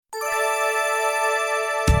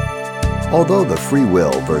Although the free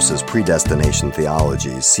will versus predestination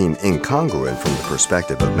theologies seem incongruent from the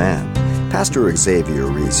perspective of man, Pastor Xavier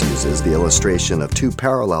Reese uses the illustration of two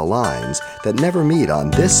parallel lines that never meet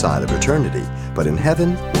on this side of eternity, but in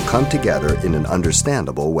heaven will come together in an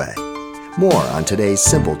understandable way. More on today's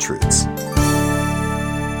Simple Truths.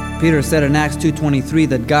 Peter said in Acts 2:23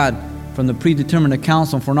 that God, from the predetermined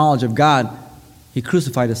counsel and foreknowledge of God, He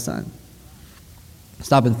crucified His Son.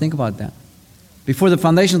 Stop and think about that. Before the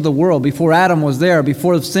foundation of the world, before Adam was there,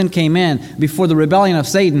 before sin came in, before the rebellion of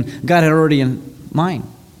Satan, God had already in mind.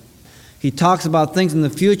 He talks about things in the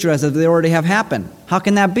future as if they already have happened. How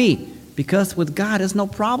can that be? Because with God, it's no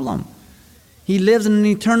problem. He lives in an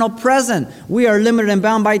eternal present. We are limited and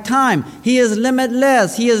bound by time. He is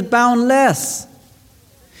limitless. He is boundless.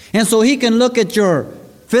 And so He can look at your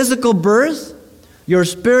physical birth, your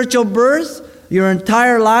spiritual birth, your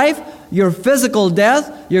entire life, your physical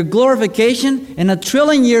death, your glorification, and 1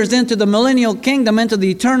 trillion years into the millennial kingdom, into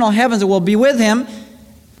the eternal heavens that will be with Him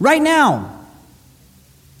right now.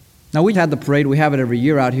 Now, we had the parade. We have it every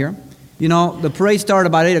year out here. You know, the parade started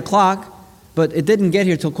about 8 o'clock, but it didn't get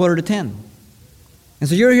here till 9:45. And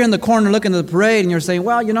so you're here in the corner looking at the parade, and you're saying,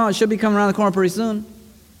 well, you know, it should be coming around the corner pretty soon.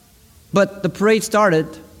 But the parade started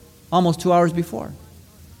almost 2 hours before.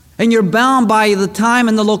 And you're bound by the time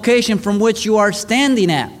and the location from which you are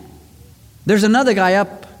standing at. There's another guy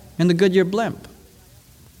up in the Goodyear blimp.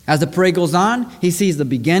 As the parade goes on, he sees the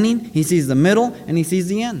beginning, he sees the middle, and he sees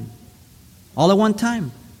the end. All at one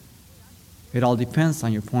time. It all depends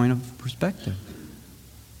on your point of perspective.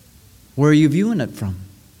 Where are you viewing it from?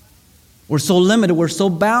 We're so limited, we're so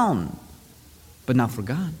bound, but not for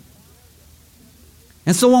God.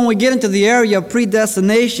 And so when we get into the area of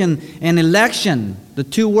predestination and election, the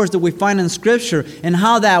two words that we find in Scripture, and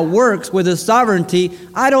how that works with His sovereignty,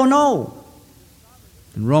 I don't know.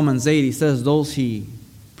 In Romans 8, He says, those He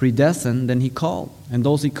predestined, then He called. And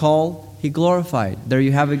those He called, He glorified. There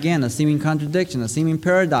you have again a seeming contradiction, a seeming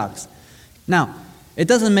paradox. Now, it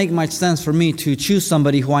doesn't make much sense for me to choose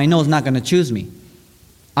somebody who I know is not going to choose me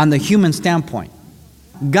on the human standpoint.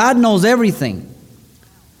 God knows everything.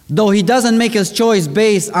 Though He doesn't make His choice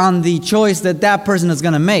based on the choice that that person is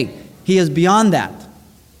going to make. He is beyond that.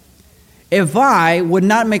 If I would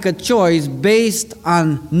not make a choice based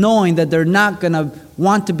on knowing that they're not going to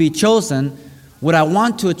want to be chosen, would I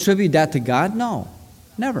want to attribute that to God? No,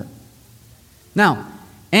 never. Now,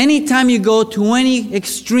 anytime you go to any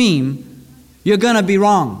extreme, you're going to be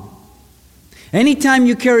wrong. Anytime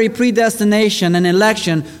you carry predestination and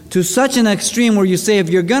election to such an extreme where you say, if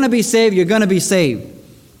you're going to be saved, you're going to be saved,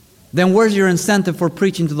 then where's your incentive for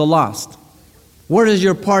preaching to the lost? Where does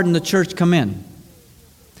your part in the church come in?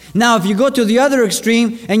 Now, if you go to the other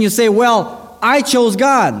extreme and you say, well, I chose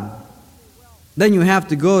God, then you have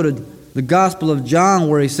to go to the Gospel of John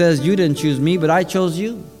where He says, you didn't choose me, but I chose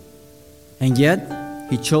you. And yet,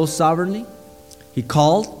 He chose sovereignly, He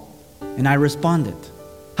called, and I responded.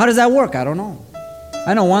 How does that work? I don't know.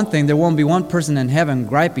 I know one thing, there won't be one person in heaven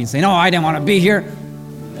griping, saying, oh, I didn't want to be here.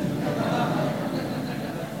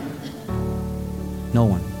 No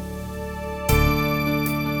one.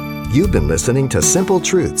 You've been listening to Simple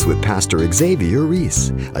Truths with Pastor Xavier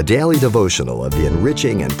Reese, a daily devotional of the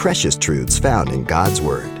enriching and precious truths found in God's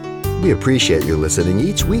Word. We appreciate you listening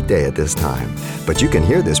each weekday at this time, but you can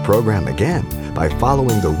hear this program again by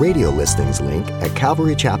following the radio listings link at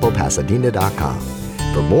CalvaryChapelPasadena.com.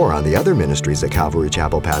 For more on the other ministries at Calvary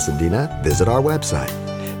Chapel Pasadena, visit our website.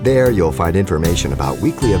 There you'll find information about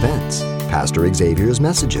weekly events, Pastor Xavier's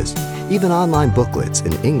messages, even online booklets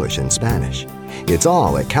in English and Spanish. It's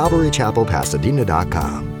all at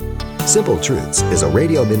CalvaryChapelPasadena.com. Simple Truths is a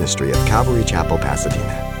radio ministry of Calvary Chapel,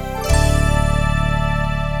 Pasadena.